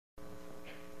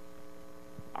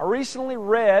I recently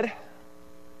read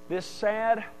this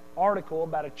sad article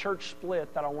about a church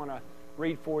split that I want to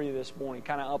read for you this morning,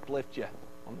 kind of uplift you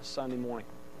on the Sunday morning.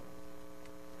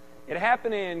 It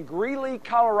happened in Greeley,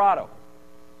 Colorado.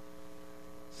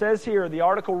 It says here, the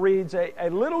article reads, a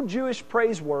little Jewish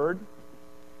praise word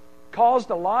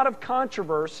caused a lot of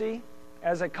controversy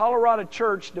as a Colorado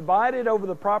church divided over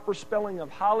the proper spelling of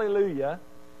hallelujah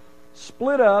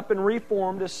split up and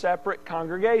reformed as separate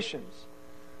congregations.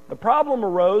 The problem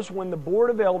arose when the board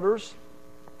of elders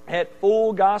at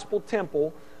Full Gospel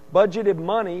Temple budgeted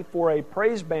money for a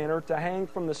praise banner to hang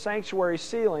from the sanctuary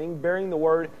ceiling bearing the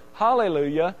word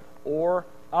hallelujah or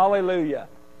alleluia.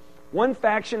 One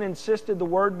faction insisted the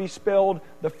word be spelled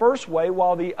the first way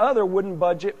while the other wouldn't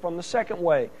budget from the second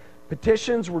way.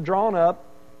 Petitions were drawn up,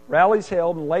 rallies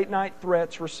held, and late-night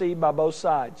threats received by both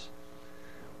sides.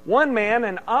 One man,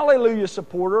 an Alleluia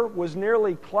supporter, was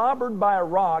nearly clobbered by a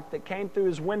rock that came through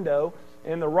his window,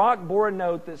 and the rock bore a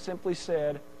note that simply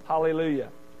said, Hallelujah.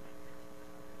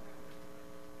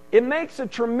 It makes a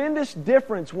tremendous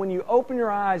difference when you open your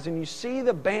eyes and you see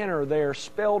the banner there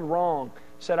spelled wrong,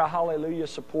 said a Hallelujah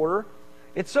supporter.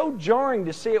 It's so jarring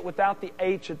to see it without the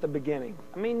H at the beginning.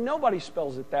 I mean, nobody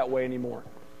spells it that way anymore.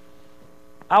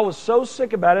 I was so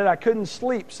sick about it I couldn't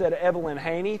sleep, said Evelyn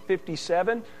Haney,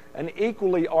 57, an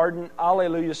equally ardent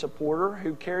Alleluia supporter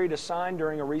who carried a sign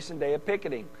during a recent day of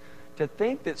picketing. To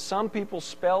think that some people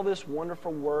spell this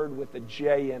wonderful word with a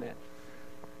J in it.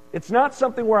 It's not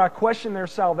something where I question their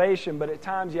salvation, but at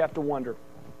times you have to wonder.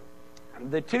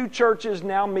 The two churches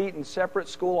now meet in separate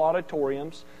school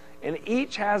auditoriums, and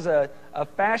each has a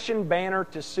fashion banner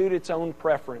to suit its own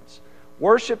preference.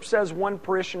 Worship, says one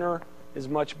parishioner, is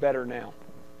much better now.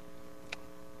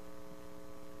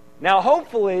 Now,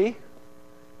 hopefully,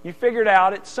 you figured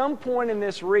out at some point in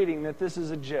this reading that this is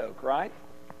a joke, right?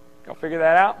 Y'all figure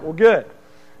that out? Well, good.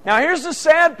 Now, here's the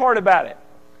sad part about it.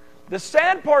 The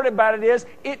sad part about it is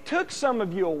it took some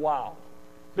of you a while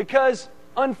because,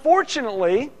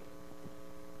 unfortunately,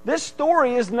 this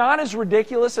story is not as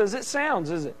ridiculous as it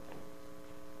sounds, is it?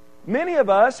 Many of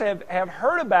us have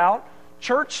heard about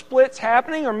church splits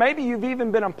happening, or maybe you've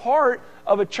even been a part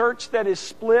of a church that is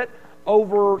split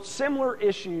over similar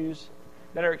issues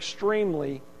that are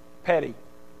extremely petty.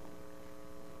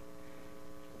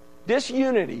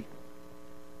 Disunity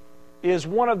is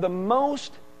one of the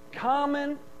most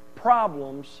common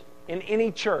problems in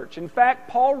any church. In fact,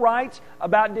 Paul writes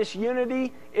about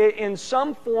disunity in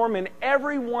some form in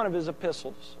every one of his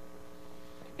epistles.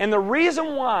 And the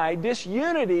reason why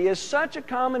disunity is such a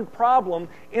common problem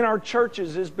in our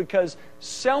churches is because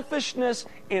selfishness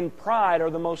and pride are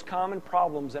the most common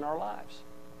problems in our lives.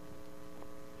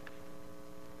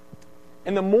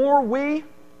 And the more we,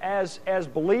 as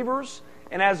believers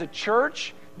and as a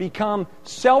church, become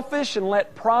selfish and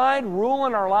let pride rule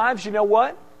in our lives, you know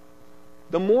what?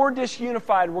 The more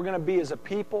disunified we're going to be as a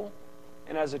people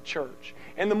and as a church.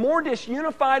 And the more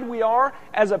disunified we are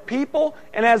as a people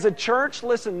and as a church,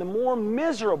 listen, the more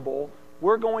miserable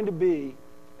we're going to be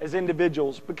as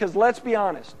individuals. Because let's be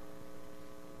honest,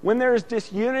 when there's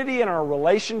disunity in our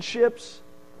relationships,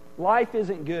 life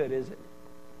isn't good, is it?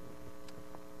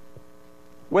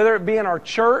 Whether it be in our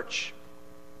church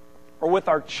or with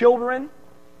our children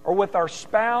or with our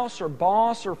spouse or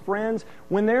boss or friends,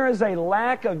 when there is a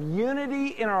lack of unity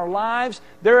in our lives,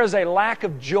 there is a lack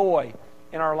of joy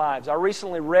in our lives. I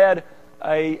recently read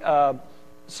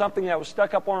something that was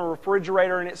stuck up on a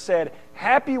refrigerator, and it said,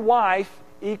 happy wife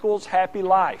equals happy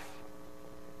life.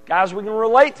 Guys, we can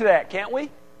relate to that, can't we?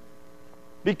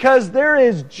 Because there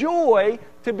is joy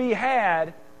to be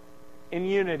had in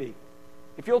unity.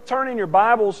 If you'll turn in your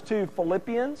Bibles to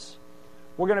Philippians,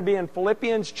 we're going to be in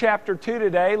Philippians chapter 2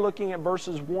 today, looking at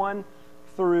verses 1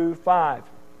 through 5.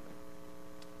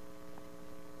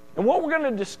 And what we're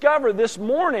going to discover this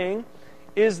morning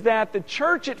is that the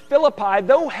church at Philippi,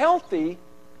 though healthy,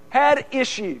 had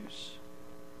issues.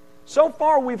 So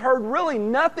far, we've heard really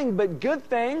nothing but good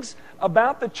things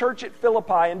about the church at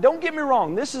Philippi. And don't get me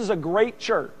wrong, this is a great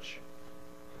church,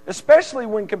 especially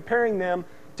when comparing them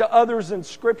to others in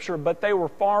Scripture, but they were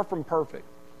far from perfect.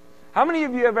 How many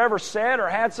of you have ever said or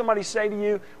had somebody say to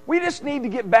you, we just need to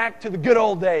get back to the good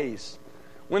old days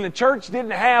when the church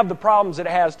didn't have the problems it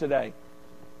has today?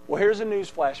 Well, here's a news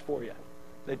flash for you.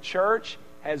 The church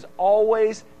has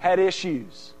always had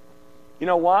issues. You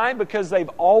know why? Because they've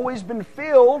always been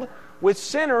filled with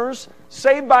sinners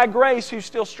saved by grace who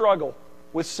still struggle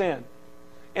with sin.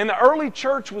 And the early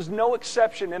church was no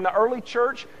exception. In the early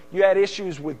church, you had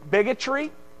issues with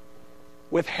bigotry,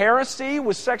 with heresy,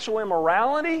 with sexual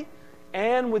immorality,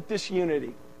 and with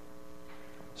disunity.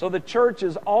 So the church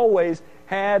has always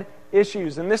had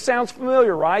issues. And this sounds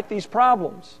familiar, right? These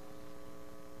problems.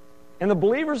 And the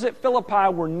believers at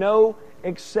Philippi were no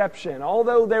exception.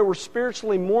 Although they were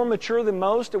spiritually more mature than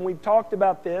most, and we've talked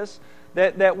about this,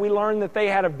 that we learned that they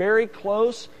had a very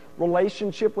close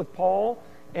relationship with Paul,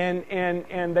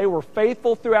 and they were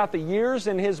faithful throughout the years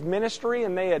in his ministry,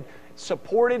 and they had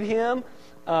supported him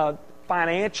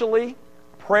financially,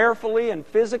 prayerfully, and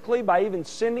physically by even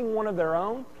sending one of their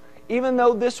own. Even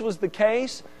though this was the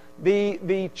case,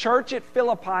 the church at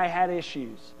Philippi had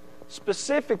issues,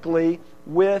 specifically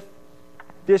with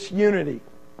disunity.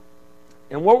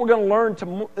 And what we're going to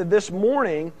learn this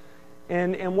morning,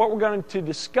 and what we're going to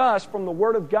discuss from the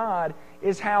Word of God,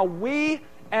 is how we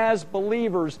as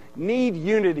believers need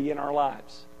unity in our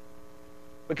lives.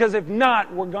 Because if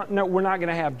not, we're not going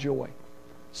to have joy.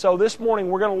 So this morning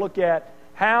we're going to look at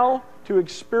how to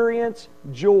experience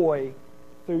joy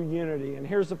through unity. And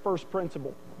here's the first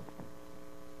principle.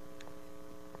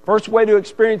 First way to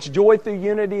experience joy through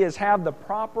unity is have the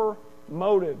proper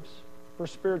motives for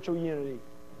spiritual unity.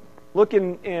 Look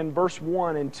in verse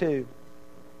 1 and 2.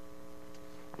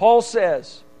 Paul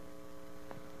says,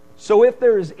 "So if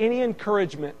there is any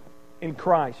encouragement in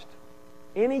Christ,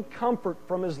 any comfort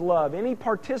from His love, any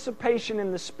participation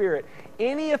in the Spirit,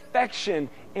 any affection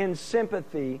and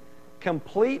sympathy,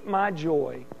 complete my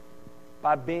joy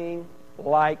by being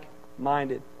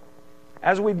like-minded."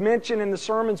 As we've mentioned in the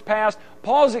sermons past,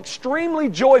 Paul is extremely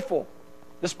joyful,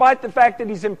 despite the fact that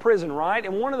he's in prison, right?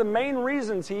 And one of the main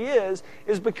reasons he is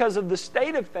because of the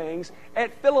state of things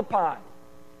at Philippi.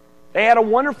 They had a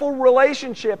wonderful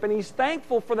relationship, and he's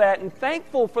thankful for that and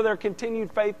thankful for their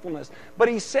continued faithfulness. But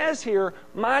he says here,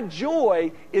 my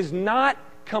joy is not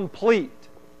complete.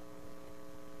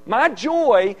 My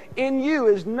joy in you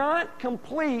is not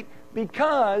complete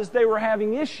because they were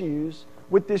having issues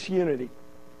with this unity.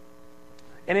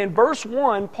 And in verse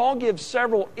 1, Paul gives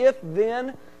several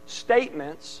if-then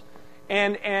statements,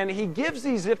 and he gives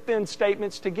these if-then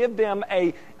statements to give them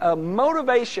a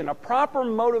motivation, a proper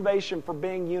motivation for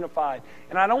being unified.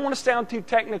 And I don't want to sound too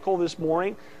technical this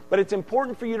morning, but it's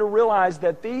important for you to realize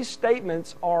that these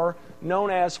statements are known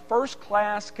as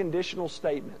first-class conditional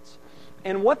statements.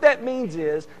 And what that means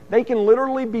is they can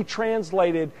literally be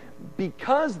translated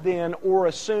because then or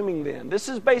assuming then. This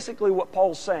is basically what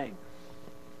Paul's saying.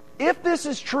 If this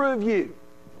is true of you,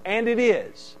 and it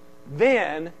is,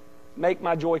 then make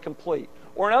my joy complete.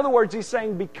 Or in other words, he's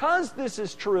saying, because this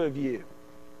is true of you,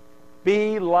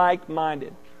 be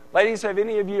like-minded. Ladies, have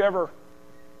any of you ever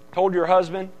told your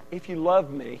husband, if you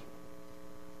love me,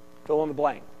 fill in the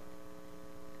blank.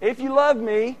 If you love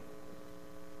me,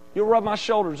 you'll rub my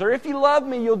shoulders. Or if you love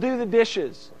me, you'll do the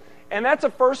dishes. And that's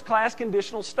a first-class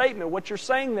conditional statement. What you're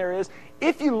saying there is,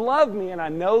 if you love me, and I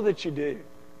know that you do,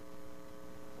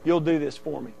 you'll do this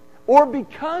for me. Or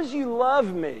because you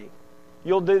love me,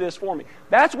 you'll do this for me.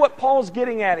 That's what Paul's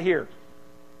getting at here.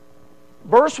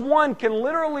 Verse 1 can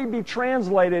literally be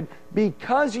translated,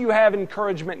 because you have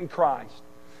encouragement in Christ,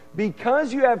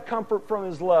 because you have comfort from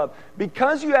His love,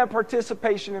 because you have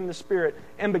participation in the Spirit,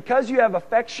 and because you have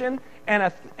affection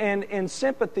and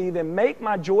sympathy, then make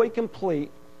my joy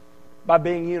complete by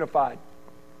being unified.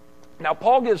 Now,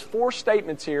 Paul gives 4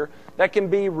 statements here that can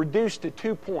be reduced to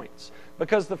 2 points,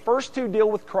 because the first 2 deal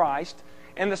with Christ,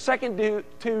 and the second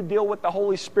 2 deal with the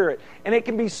Holy Spirit. And it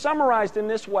can be summarized in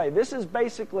this way. This is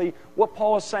basically what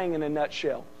Paul is saying in a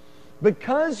nutshell.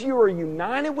 Because you are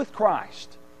united with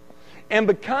Christ, and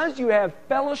because you have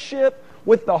fellowship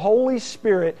with the Holy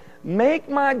Spirit, make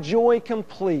my joy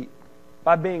complete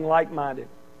by being like-minded.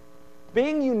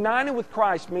 Being united with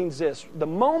Christ means this. The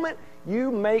moment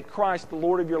you make Christ the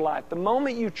Lord of your life, the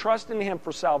moment you trust in Him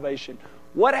for salvation,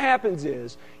 what happens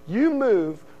is you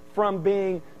move from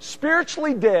being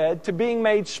spiritually dead to being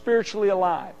made spiritually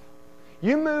alive.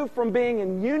 You move from being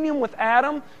in union with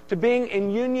Adam to being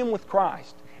in union with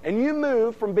Christ. And you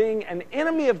move from being an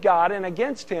enemy of God and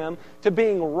against Him to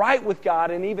being right with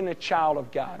God and even a child of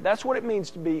God. That's what it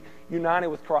means to be united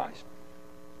with Christ.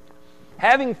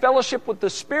 Having fellowship with the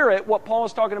Spirit, what Paul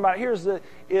is talking about here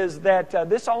is that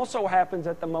this also happens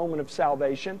at the moment of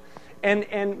salvation.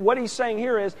 And what he's saying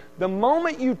here is, the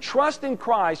moment you trust in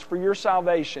Christ for your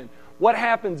salvation, what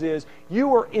happens is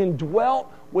you are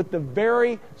indwelt with the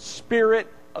very Spirit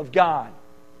of God.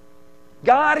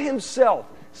 God Himself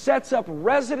sets up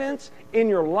residence in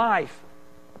your life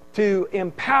to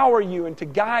empower you and to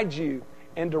guide you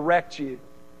and direct you.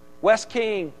 Wes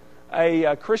King,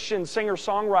 a Christian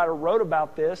singer-songwriter, wrote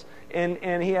about this,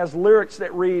 and he has lyrics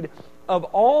that read, "Of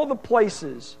all the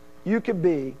places you could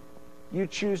be, you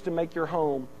choose to make your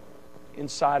home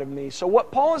inside of me." So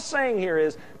what Paul is saying here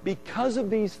is, because of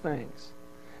these things,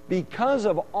 because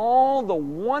of all the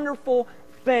wonderful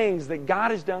things that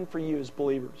God has done for you as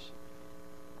believers.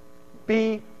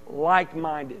 Be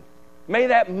like-minded. May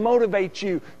that motivate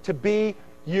you to be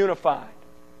unified.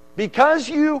 Because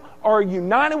you are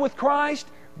united with Christ,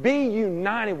 be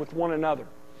united with one another.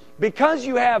 Because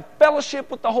you have fellowship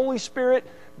with the Holy Spirit,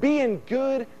 be in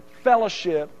good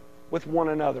fellowship with one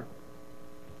another.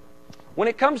 When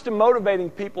it comes to motivating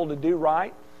people to do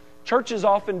right, churches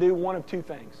often do one of two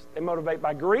things. They motivate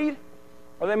by greed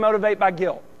or they motivate by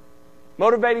guilt.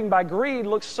 Motivating by greed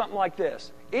looks something like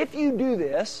this. If you do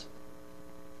this,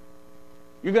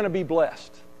 you're going to be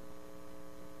blessed.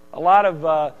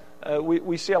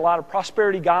 We see a lot of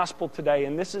prosperity gospel today,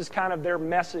 and this is kind of their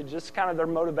message. This is kind of their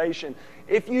motivation.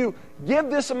 If you give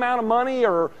this amount of money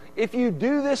or if you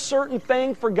do this certain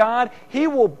thing for God, He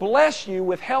will bless you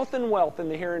with health and wealth in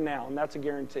the here and now, and that's a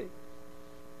guarantee.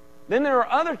 Then there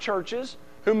are other churches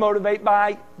who motivate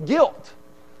by guilt.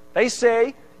 They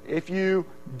say, if you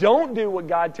don't do what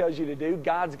God tells you to do,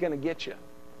 God's going to get you.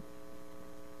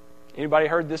 Anybody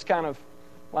heard this kind of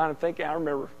line of thinking? I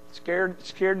remember scared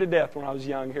to death when I was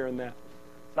young hearing that.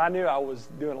 I knew I was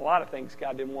doing a lot of things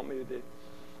God didn't want me to do.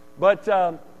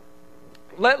 But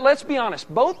let's be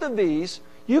honest. Both of these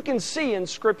you can see in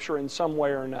Scripture in some way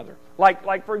or another.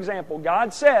 Like for example,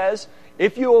 God says,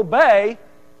 if you obey,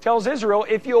 tells Israel,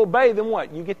 if you obey, then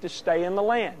what? You get to stay in the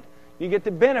land. You get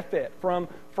to benefit from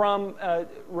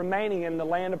remaining in the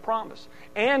land of promise.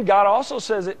 And God also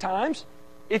says at times,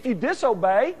 if you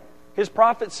disobey, His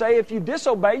prophets say if you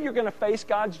disobey, you're going to face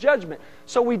God's judgment.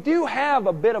 So we do have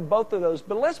a bit of both of those.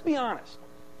 But let's be honest.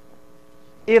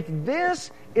 If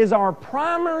this is our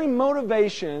primary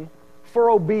motivation for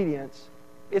obedience,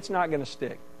 it's not going to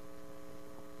stick.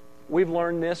 We've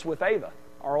learned this with Ava,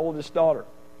 our oldest daughter,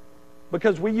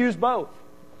 because we use both.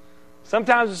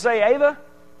 Sometimes we say, Ava,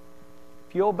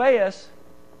 if you obey us,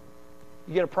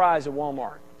 you get a prize at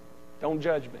Walmart. Don't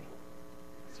judge me.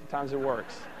 Sometimes it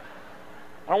works.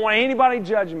 I don't want anybody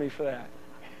judging me for that.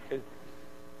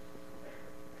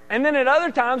 And then at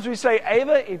other times we say,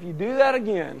 Ava, if you do that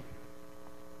again,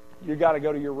 you got to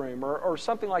go to your room or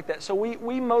something like that. So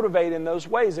we motivate in those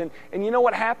ways. And you know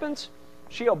what happens?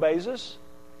 She obeys us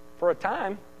for a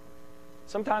time,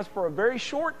 sometimes for a very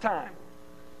short time.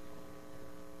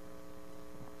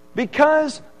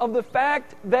 Because of the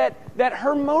fact that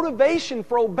her motivation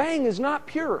for obeying is not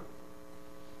pure.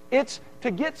 It's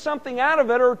to get something out of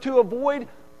it or to avoid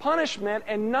punishment,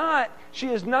 and she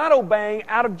is not obeying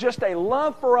out of just a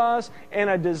love for us and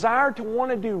a desire to want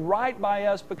to do right by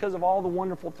us because of all the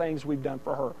wonderful things we've done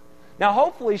for her. Now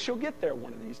hopefully she'll get there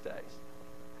one of these days.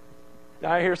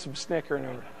 Now I hear some snickering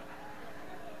over.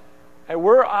 Hey,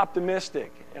 we're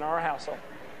optimistic in our household.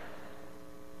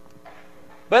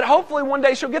 But hopefully one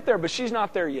day she'll get there, but she's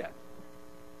not there yet.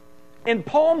 And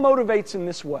Paul motivates in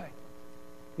this way.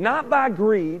 Not by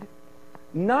greed,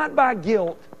 not by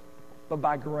guilt, but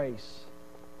by grace.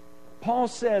 Paul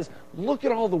says, look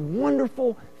at all the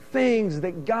wonderful things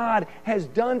that God has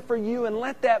done for you, and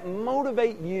let that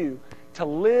motivate you to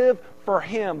live for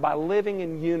Him by living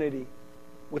in unity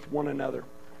with one another.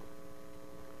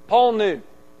 Paul knew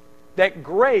that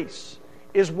grace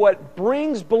is what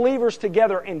brings believers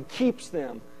together and keeps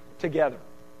them together.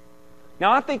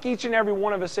 Now, I think each and every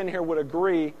one of us in here would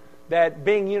agree that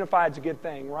being unified is a good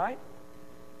thing, right?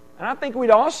 And I think we'd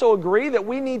also agree that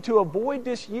we need to avoid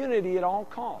disunity at all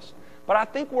costs. But I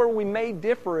think where we may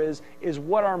differ is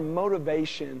what our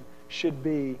motivation should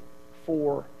be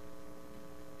for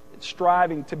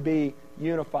striving to be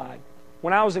unified.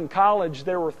 When I was in college,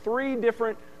 there were 3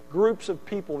 different groups of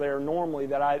people there normally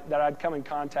that I'd come in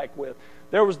contact with.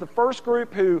 There was the first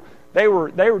group who they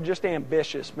were just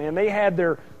ambitious, man. They had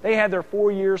their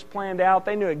 4 years planned out.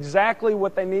 They knew exactly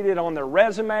what they needed on their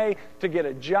resume to get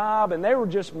a job, and they were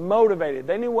just motivated.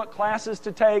 They knew what classes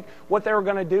to take, what they were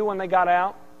going to do when they got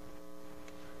out.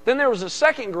 Then there was a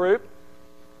second group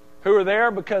who were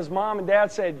there because mom and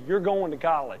dad said, you're going to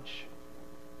college.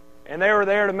 And they were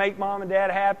there to make mom and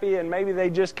dad happy, and maybe they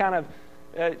just kind of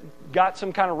got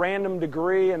some kind of random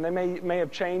degree, and they may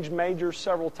have changed majors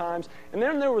several times. And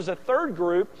then there was a third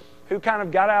group who kind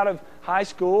of got out of high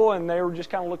school, and they were just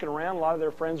kind of looking around. A lot of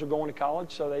their friends were going to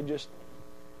college, so they just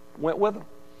went with them.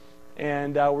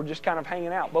 And were just kind of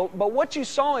hanging out. But what you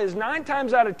saw is 9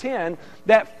 times out of 10,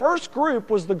 that first group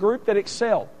was the group that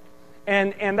excelled.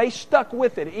 And they stuck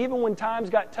with it, even when times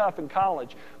got tough in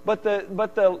college. But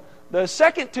the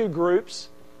second 2 groups,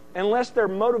 unless their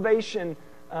motivation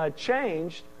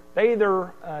changed, they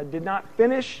either did not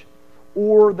finish,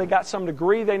 or they got some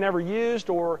degree they never used,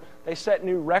 or they set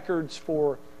new records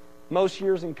for most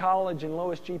years in college and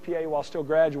lowest GPA while still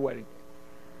graduating.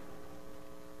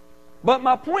 But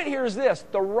my point here is this: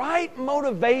 the right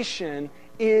motivation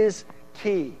is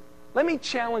key. Let me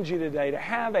challenge you today to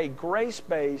have a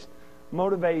grace-based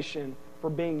motivation for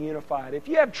being unified. If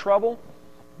you have trouble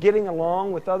getting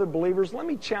along with other believers, let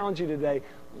me challenge you today.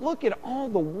 Look at all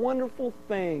the wonderful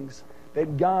things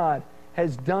that God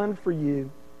has done for you,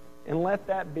 and let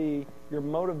that be your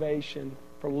motivation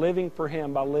for living for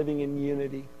Him by living in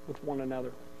unity with one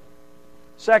another.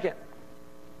 Second,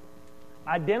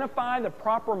 identify the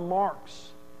proper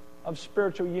marks of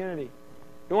spiritual unity.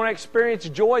 You want to experience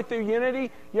joy through unity?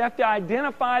 You have to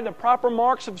identify the proper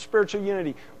marks of spiritual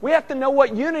unity. We have to know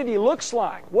what unity looks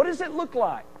like. What does it look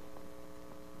like?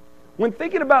 When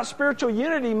thinking about spiritual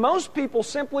unity, most people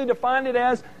simply define it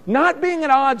as not being at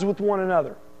odds with one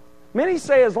another. Many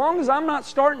say, as long as I'm not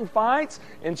starting fights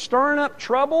and stirring up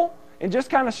trouble and just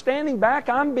kind of standing back,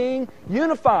 I'm being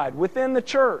unified within the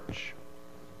church.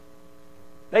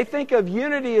 They think of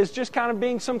unity as just kind of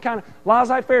being some kind of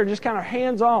laissez-faire, just kind of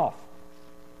hands off.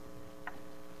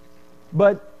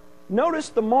 But notice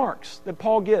the marks that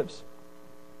Paul gives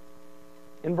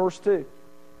in verse 2.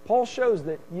 Paul shows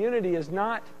that unity is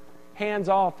not hands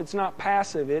off, it's not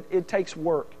passive, it takes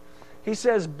work. He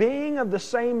says, being of the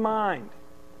same mind,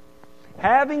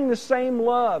 having the same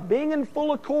love, being in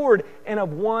full accord and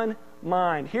of one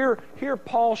mind. Here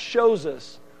Paul shows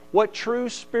us what true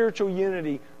spiritual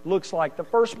unity looks like. The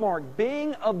first mark,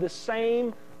 being of the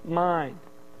same mind.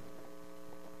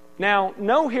 Now,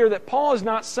 know here that Paul is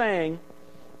not saying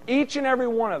each and every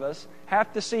one of us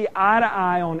have to see eye to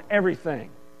eye on everything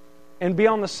and be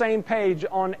on the same page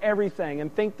on everything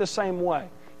and think the same way.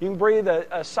 You can breathe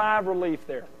a sigh of relief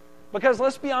there. Because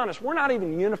let's be honest, we're not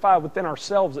even unified within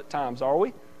ourselves at times, are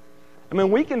we? I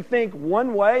mean, we can think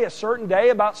one way a certain day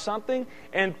about something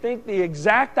and think the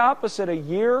exact opposite a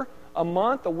year, a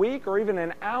month, a week, or even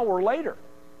an hour later.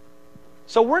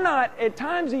 So we're not, at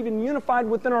times, even unified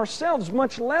within ourselves,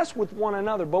 much less with one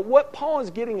another. But what Paul is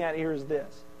getting at here is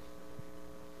this: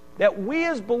 that we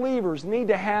as believers need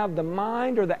to have the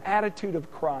mind or the attitude of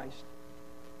Christ,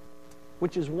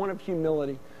 which is one of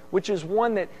humility, which is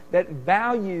one that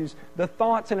values the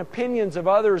thoughts and opinions of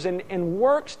others and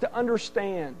works to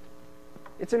understand.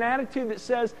 It's an attitude that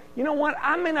says, you know what,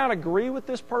 I may not agree with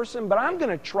this person, but I'm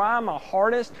going to try my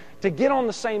hardest to get on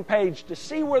the same page, to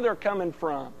see where they're coming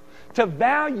from, to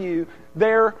value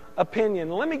their opinion.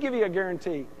 Let me give you a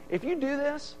guarantee. If you do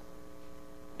this,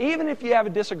 even if you have a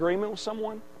disagreement with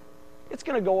someone, it's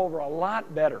going to go over a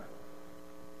lot better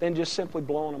than just simply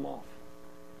blowing them off.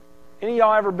 Any of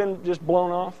y'all ever been just blown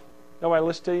off? Nobody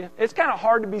listen to you? It's kind of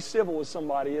hard to be civil with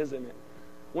somebody, isn't it?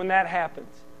 When that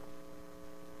happens.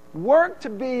 Work to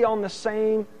be on the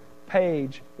same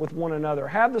page with one another.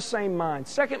 Have the same mind.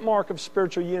 Second mark of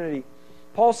spiritual unity.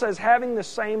 Paul says having the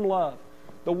same love.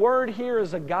 The word here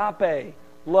is agape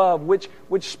love, which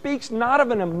speaks not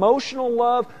of an emotional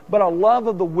love, but a love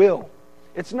of the will.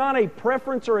 It's not a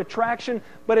preference or attraction,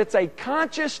 but it's a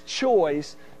conscious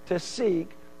choice to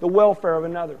seek the welfare of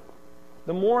another.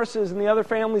 The Morrises and the other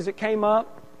families that came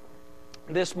up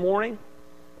this morning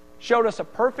showed us a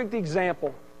perfect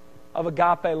example of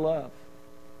agape love.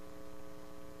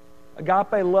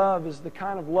 Agape love is the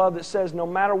kind of love that says, no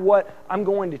matter what, I'm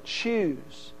going to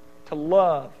choose to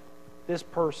love this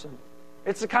person.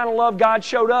 It's the kind of love God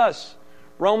showed us.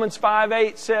 Romans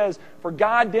 5:8 says, for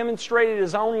God demonstrated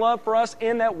His own love for us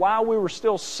in that while we were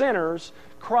still sinners,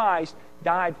 Christ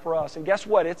died for us. And guess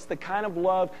what? It's the kind of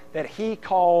love that He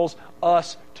calls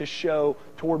us to show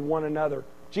toward one another.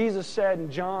 Jesus said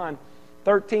in John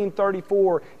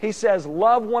 13:34, He says,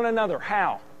 love one another.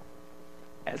 How?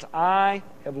 As I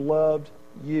have loved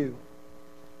you.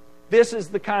 This is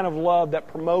the kind of love that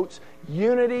promotes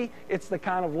unity. It's the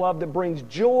kind of love that brings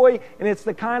joy. And it's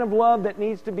the kind of love that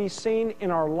needs to be seen in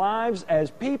our lives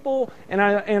as people and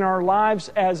in our lives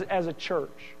as a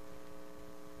church.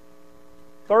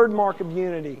 Third mark of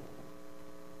unity.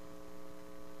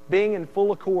 Being in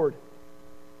full accord.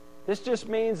 This just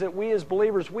means that we as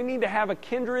believers, we need to have a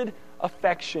kindred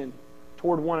affection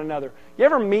toward one another. You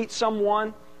ever meet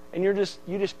someone and you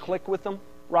just click with them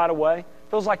right away?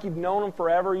 Feels like you've known them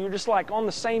forever. You're just like on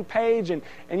the same page and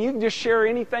you can just share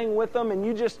anything with them and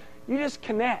you just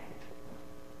connect.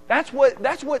 That's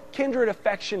what kindred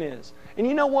affection is. And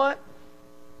you know what?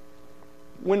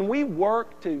 When we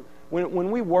work to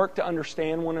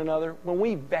understand one another, when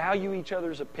we value each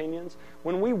other's opinions,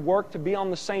 when we work to be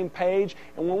on the same page,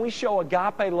 and when we show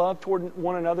agape love toward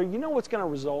one another, you know what's going to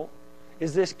result?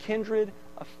 Is this kindred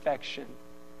affection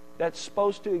that's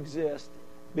supposed to exist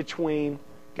between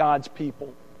God's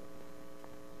people.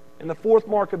 And the fourth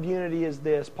mark of unity is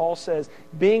this. Paul says,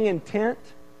 being intent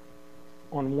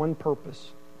on one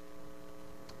purpose.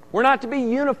 We're not to be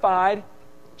unified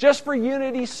just for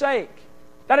unity's sake.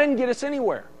 That didn't get us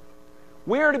anywhere.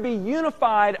 We are to be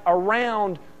unified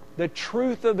around the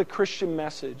truth of the Christian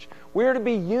message. We are to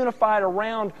be unified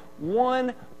around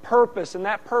one purpose. And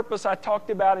that purpose I talked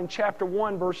about in chapter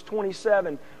 1, verse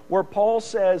 27, where Paul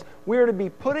says we are to be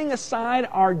putting aside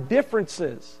our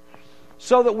differences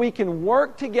so that we can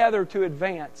work together to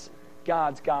advance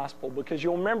God's gospel. Because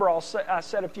you'll remember I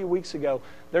said a few weeks ago,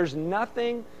 there's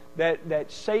nothing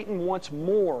that Satan wants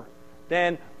more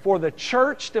than for the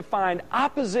church to find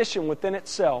opposition within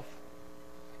itself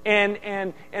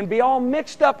and be all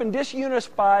mixed up and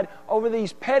disunified over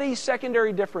these petty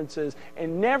secondary differences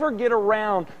and never get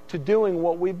around to doing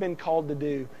what we've been called to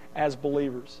do as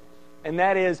believers. And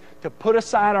that is to put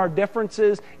aside our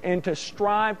differences and to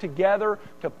strive together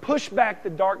to push back the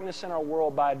darkness in our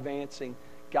world by advancing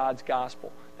God's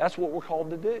gospel. That's what we're called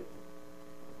to do.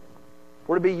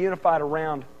 We're to be unified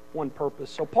around one purpose.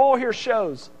 So Paul here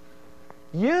shows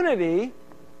unity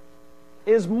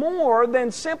is more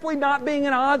than simply not being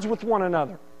at odds with one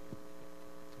another.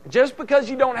 Just because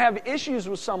you don't have issues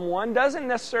with someone doesn't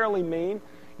necessarily mean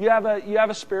you have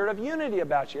a spirit of unity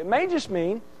about you. It may just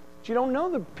mean that you don't know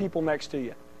the people next to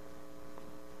you.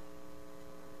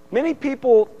 Many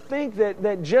people think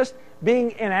that just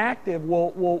being inactive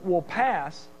will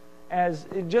pass as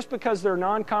just because they're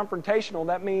non-confrontational,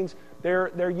 that means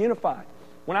they're unified.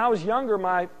 When I was younger,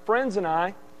 my friends and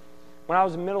I, when I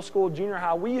was in middle school, junior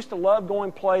high, we used to love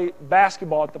going play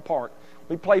basketball at the park.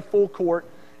 We'd play full court,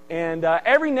 and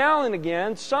every now and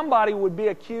again, somebody would be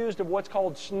accused of what's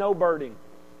called snowbirding.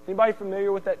 Anybody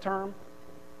familiar with that term?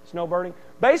 Snowbirding?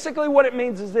 Basically what it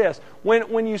means is this.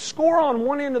 When you score on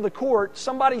one end of the court,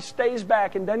 somebody stays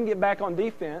back and doesn't get back on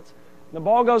defense. The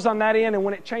ball goes on that end, and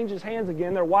when it changes hands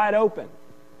again, they're wide open.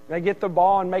 They get the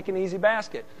ball and make an easy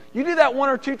basket. You do that one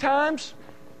or two times,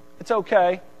 it's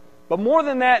okay. But more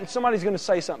than that, and somebody's going to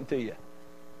say something to you.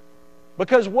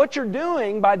 Because what you're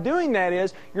doing by doing that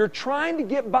is you're trying to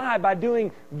get by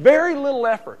doing very little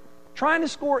effort. Trying to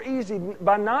score easy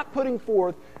by not putting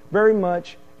forth very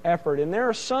much effort. And there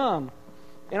are some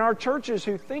in our churches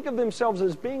who think of themselves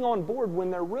as being on board when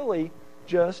they're really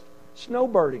just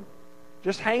snowbirding.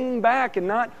 Just hanging back and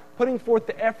not putting forth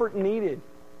the effort needed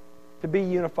to be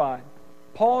unified.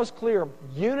 Paul is clear.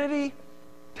 Unity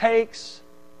takes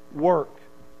work.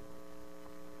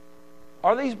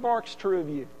 Are these marks true of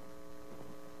you?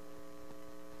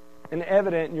 And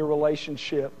evident in your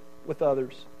relationship with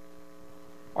others?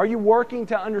 Are you working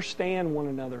to understand one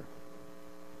another?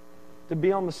 To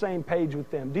be on the same page with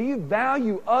them? Do you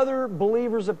value other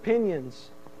believers' opinions,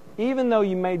 even though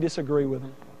you may disagree with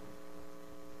them?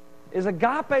 Is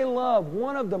agape love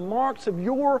one of the marks of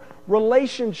your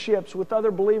relationships with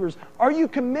other believers? Are you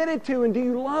committed to and do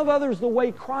you love others the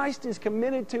way Christ is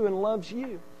committed to and loves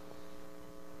you?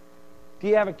 Do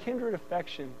you have a kindred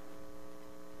affection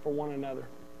for one another?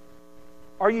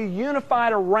 Are you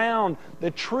unified around the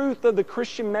truth of the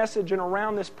Christian message and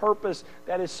around this purpose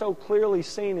that is so clearly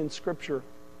seen in Scripture?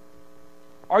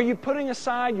 Are you putting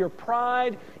aside your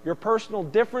pride, your personal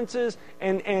differences,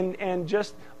 and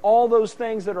just all those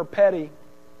things that are petty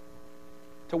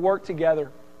to work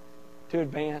together to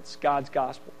advance God's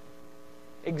gospel?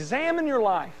 Examine your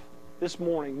life this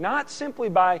morning, not simply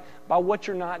by what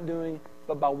you're not doing,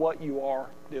 but by what you are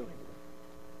doing.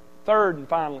 Third and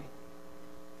finally,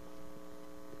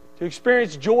 to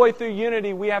experience joy through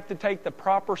unity, we have to take the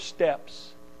proper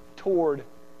steps toward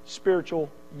spiritual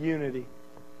unity.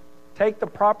 Take the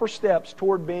proper steps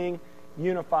toward being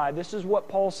unified. This is what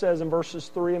Paul says in verses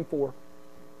 3 and 4.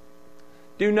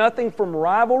 Do nothing from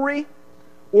rivalry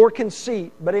or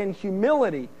conceit, but in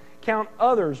humility count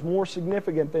others more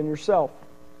significant than yourself.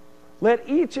 Let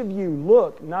each of you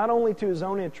look not only to his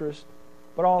own interest,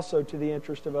 but also to the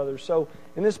interest of others. So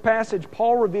in this passage,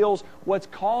 Paul reveals what's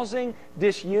causing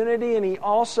disunity, and he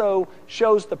also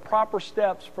shows the proper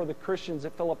steps for the Christians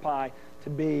at Philippi to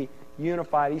be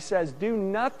unified. He says, do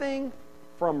nothing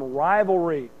from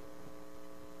rivalry,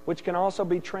 which can also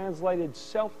be translated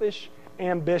selfish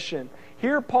ambition.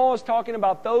 Here Paul is talking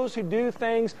about those who do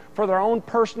things for their own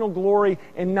personal glory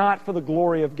and not for the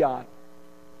glory of God.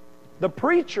 The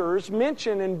preachers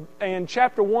mentioned in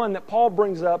chapter 1 that Paul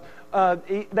brings up,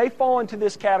 they fall into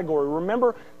this category.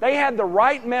 Remember, they had the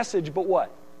right message, but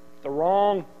what? The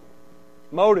wrong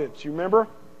motives. You remember?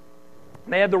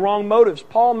 They had the wrong motives.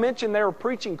 Paul mentioned they were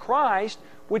preaching Christ,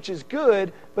 which is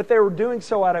good, but they were doing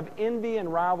so out of envy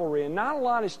and rivalry. And not a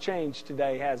lot has changed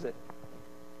today, has it?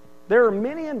 There are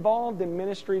many involved in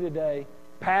ministry today,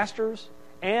 pastors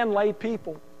and lay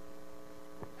people,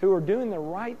 who are doing the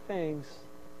right things,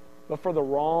 but for the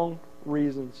wrong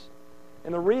reasons.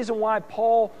 And the reason why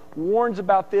Paul warns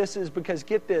about this is because,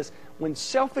 get this, when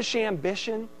selfish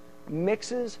ambition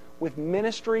mixes with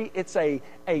ministry, it's a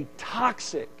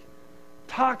toxic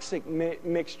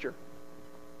mixture,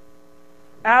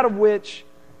 out of which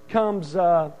comes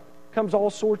all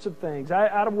sorts of things,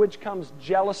 out of which comes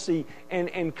jealousy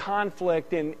and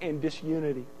conflict and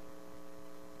disunity.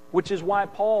 Which is why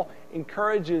Paul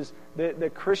encourages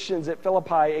the Christians at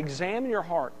Philippi, examine your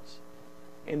hearts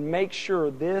and make sure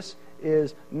this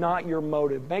is not your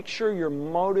motive. Make sure your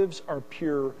motives are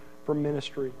pure for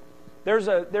ministry. There's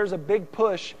a big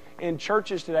push in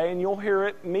churches today, and you'll hear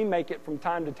it, me make it from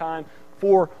time to time,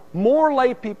 for more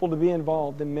lay people to be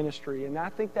involved in ministry. And I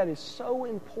think that is so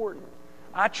important.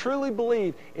 I truly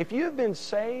believe if you have been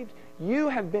saved, you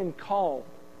have been called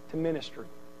to ministry.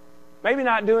 Maybe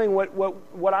not doing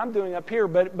what I'm doing up here,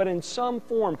 but in some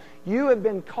form, you have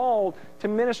been called to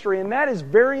ministry, and that is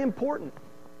very important.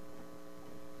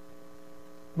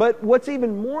 But what's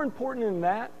even more important than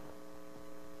that,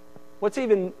 what's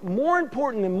even more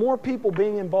important than more people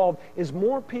being involved, is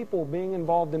more people being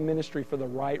involved in ministry for the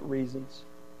right reasons,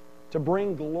 to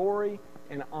bring glory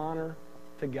and honor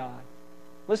to God.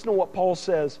 Listen to what Paul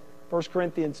says, 1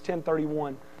 Corinthians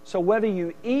 10:31. So whether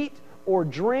you eat or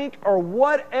drink or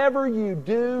whatever you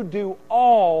do, do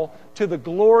all to the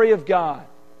glory of God.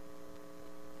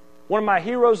 One of my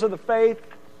heroes of the faith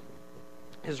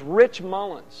is Rich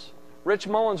Mullins. Rich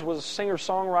Mullins was a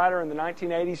singer-songwriter in the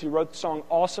 1980s. He wrote the song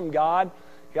Awesome God.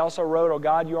 He also wrote, Oh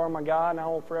God, You Are My God, and I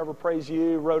Will Forever Praise You.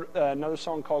 He wrote another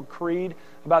song called Creed,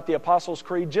 about the Apostles'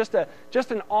 Creed. Just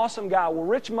an awesome guy. Well,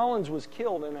 Rich Mullins was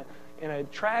killed in a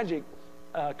tragic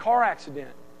car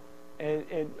accident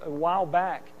a while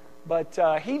back.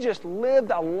 But he just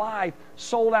lived a life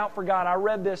sold out for God. I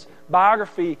read this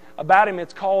biography about him.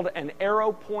 It's called An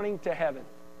Arrow Pointing to Heaven.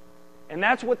 And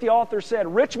that's what the author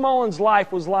said. Rich Mullins'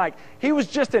 life was like. He was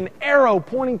just an arrow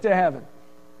pointing to heaven.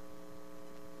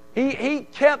 He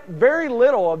kept very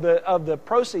little of the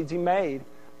proceeds he made.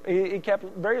 He kept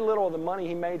very little of the money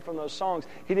he made from those songs.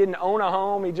 He didn't own a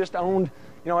home. He just owned,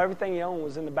 everything he owned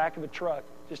was in the back of a truck.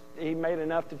 He made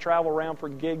enough to travel around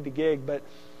from gig to gig. But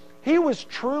he was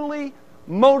truly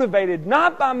motivated,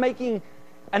 not by making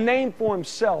a name for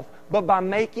himself, but by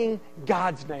making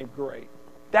God's name great.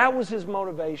 That was his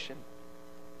motivation.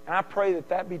 And I pray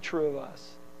that be true of us.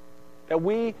 That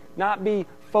we not be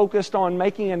focused on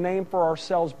making a name for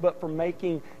ourselves, but for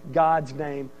making God's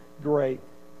name great.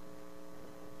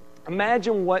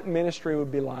 Imagine what ministry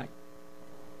would be like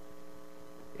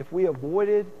if we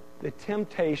avoided the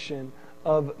temptation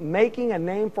of making a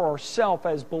name for ourselves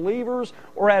as believers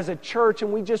or as a church,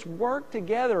 and we just work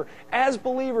together as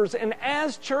believers and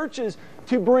as churches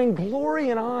to bring glory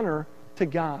and honor to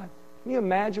God. Can you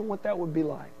imagine what that would be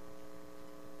like?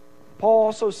 Paul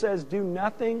also says, do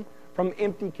nothing from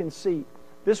empty conceit.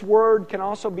 This word can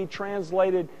also be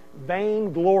translated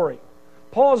vainglory.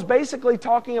 Paul is basically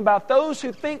talking about those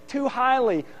who think too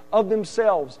highly of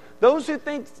themselves, those who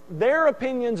think their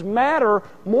opinions matter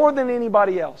more than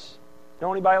anybody else.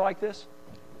 Know anybody like this?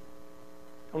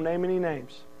 Don't name any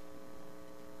names.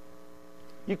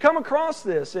 You come across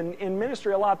this in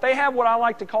ministry a lot. They have what I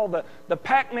like to call the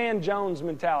Pac-Man Jones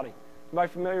mentality.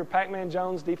 Anybody familiar with Pac-Man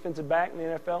Jones, defensive back in the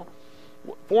NFL?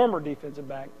 Former defensive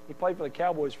back. He played for the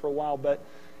Cowboys for a while, but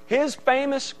his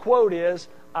famous quote is,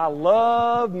 I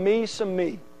love me some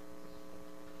me.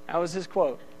 That was his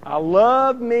quote. I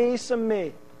love me some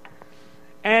me.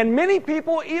 And many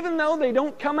people, even though they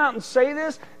don't come out and say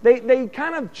this, they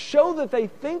kind of show that they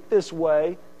think this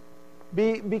way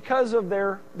because of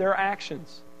their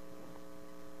actions.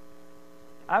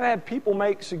 I've had people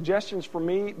make suggestions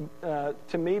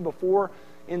to me before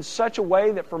in such a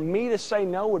way that for me to say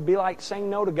no would be like saying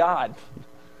no to God.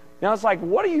 Now it's like,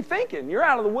 what are you thinking? You're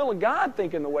out of the will of God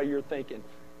thinking the way you're thinking.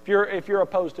 If you're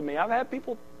opposed to me, I've had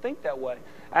people think that way.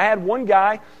 I had one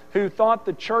guy who thought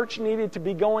the church needed to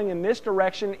be going in this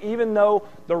direction, even though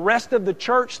the rest of the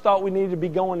church thought we needed to be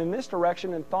going in this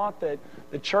direction, and thought that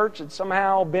the church had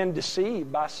somehow been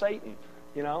deceived by Satan,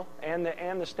 and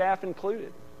the staff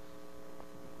included.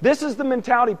 This is the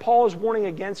mentality Paul is warning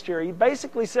against here. He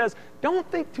basically says, don't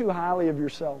think too highly of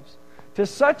yourselves to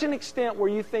such an extent where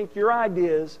you think your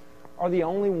ideas are the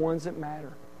only ones that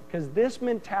matter. Because this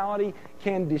mentality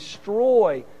can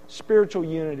destroy spiritual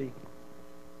unity.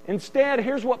 Instead,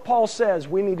 here's what Paul says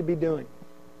we need to be doing.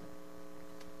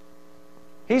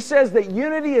 He says that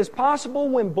unity is possible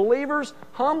when believers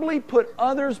humbly put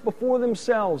others before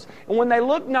themselves, and when they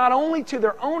look not only to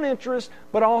their own interest,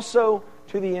 but also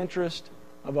to the interest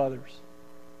of others.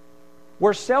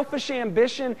 Where selfish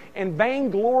ambition and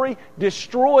vainglory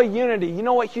destroy unity, you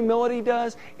know what humility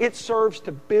does? It serves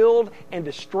to build and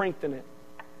to strengthen it.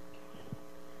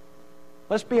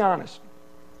 Let's be honest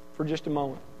for just a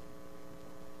moment.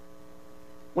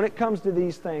 When it comes to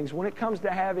these things, when it comes to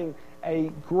having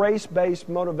a grace-based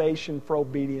motivation for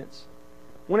obedience,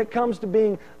 when it comes to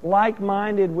being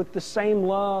like-minded with the same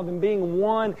love and being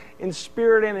one in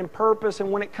spirit and in purpose, and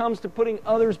when it comes to putting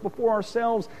others before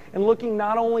ourselves and looking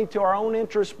not only to our own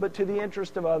interests but to the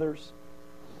interest of others,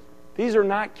 these are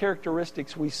not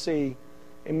characteristics we see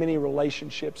in many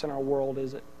relationships in our world,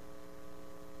 is it?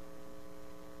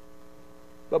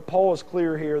 But Paul is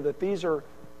clear here that these are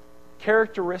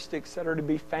characteristics that are to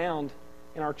be found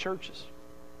in our churches.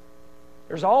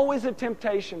 There's always a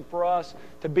temptation for us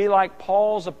to be like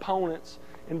Paul's opponents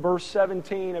in verse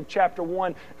 17 of chapter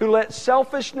 1, who let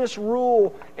selfishness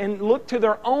rule and look to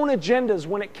their own agendas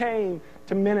when it came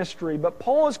to ministry. But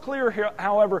Paul is clear here,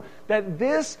 however, that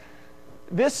this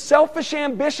selfish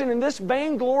ambition and this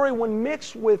vainglory, when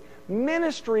mixed with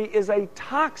ministry, is a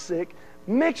toxic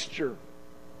mixture.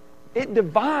 It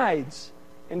divides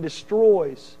and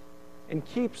destroys and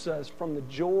keeps us from the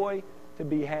joy to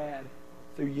be had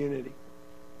through unity.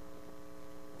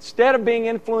 Instead of being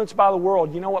influenced by the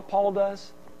world, you know what Paul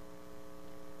does?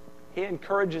 He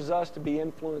encourages us to be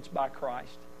influenced by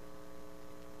Christ.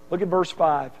 Look at verse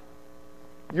 5.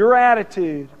 Your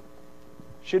attitude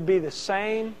should be the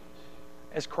same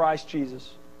as Christ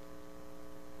Jesus.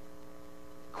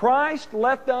 Christ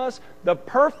left us the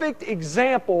perfect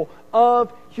example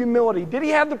of humility. Did He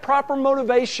have the proper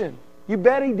motivation? You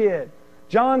bet He did.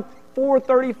 John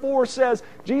 4:34 says,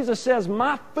 Jesus says,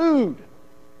 my food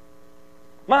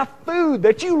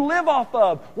that you live off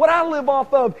of, what I live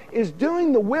off of, is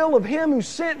doing the will of Him who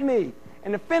sent me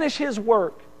and to finish His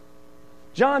work.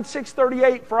 John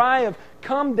 6:38, for I have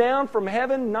come down from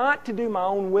heaven not to do my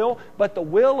own will, but the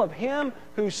will of Him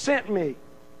who sent me.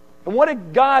 And what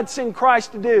did God send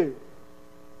Christ to do?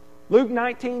 Luke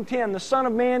 19:10, the Son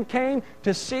of Man came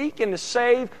to seek and to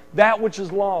save that which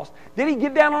is lost. Did He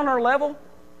get down on our level?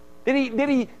 Did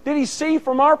he see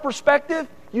from our perspective?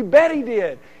 You bet He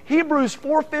did. Hebrews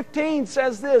 4:15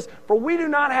 says this, for we do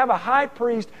not have a high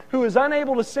priest who is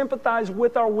unable to sympathize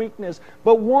with our weakness,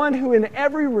 but one who in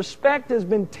every respect has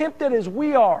been tempted as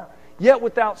we are, yet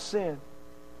without sin.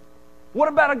 What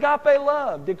about agape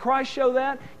love? Did Christ show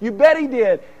that? You bet He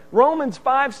did. Romans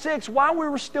 5:6, while we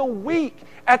were still weak,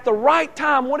 at the right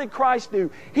time, what did Christ do?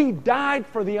 He died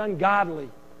for the ungodly.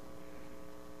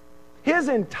 His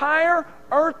entire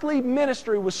earthly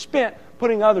ministry was spent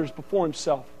putting others before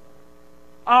Himself.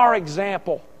 Our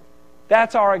example.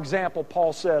 That's our example,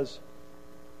 Paul says.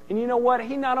 And you know what?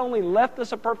 He not only left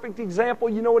us a perfect example,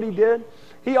 you know what He did?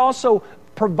 He also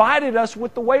provided us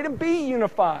with the way to be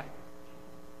unified.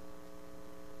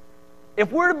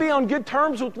 If we're to be on good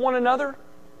terms with one another,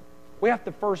 we have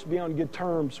to first be on good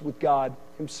terms with God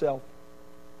Himself.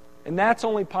 And that's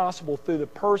only possible through the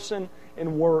person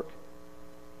and work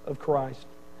of Christ.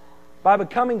 By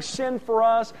becoming sin for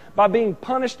us, by being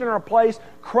punished in our place,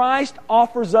 Christ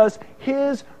offers us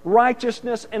His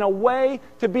righteousness in a way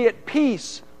to be at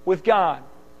peace with God.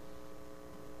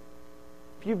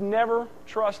 If you've never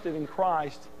trusted in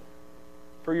Christ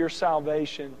for your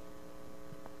salvation,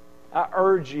 I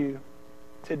urge you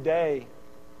today,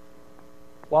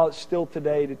 while it's still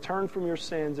today, to turn from your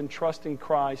sins and trust in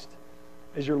Christ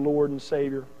as your Lord and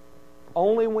Savior.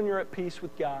 Only when you're at peace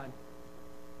with God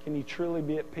can you truly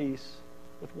be at peace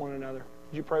with one another.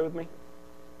 Would you pray with me?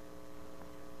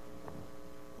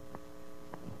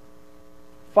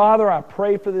 Father, I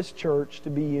pray for this church to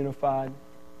be unified.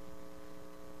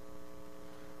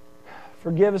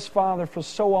 Forgive us, Father, for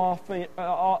so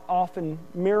often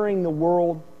mirroring the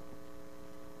world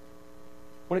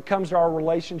when it comes to our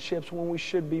relationships, when we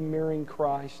should be mirroring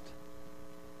Christ.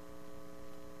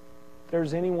 If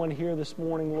there's anyone here this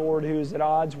morning, Lord, who is at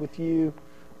odds with You,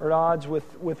 or at odds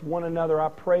with one another, I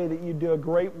pray that You do a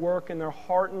great work in their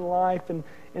heart and life and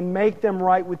make them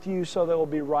right with You so they will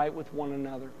be right with one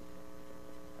another.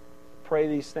 Pray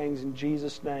these things in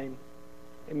Jesus' name.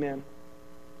 Amen.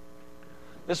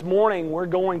 This morning we're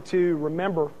going to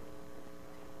remember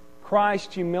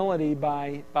Christ's humility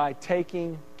by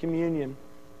taking communion.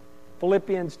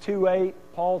 Philippians 2:8,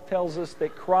 Paul tells us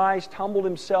that Christ humbled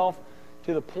Himself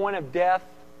to the point of death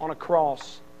on a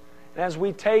cross. And as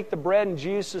we take the bread and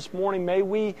juice this morning, may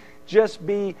we just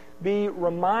be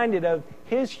reminded of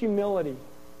His humility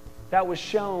that was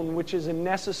shown, which is a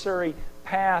necessary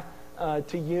path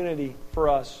to unity for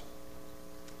us.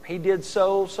 He did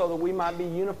so that we might be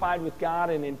unified with God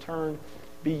and in turn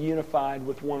be unified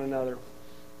with one another.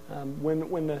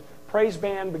 When the praise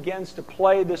band begins to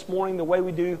play this morning, the way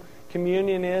we do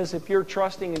communion is if you're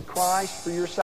trusting in Christ for your salvation,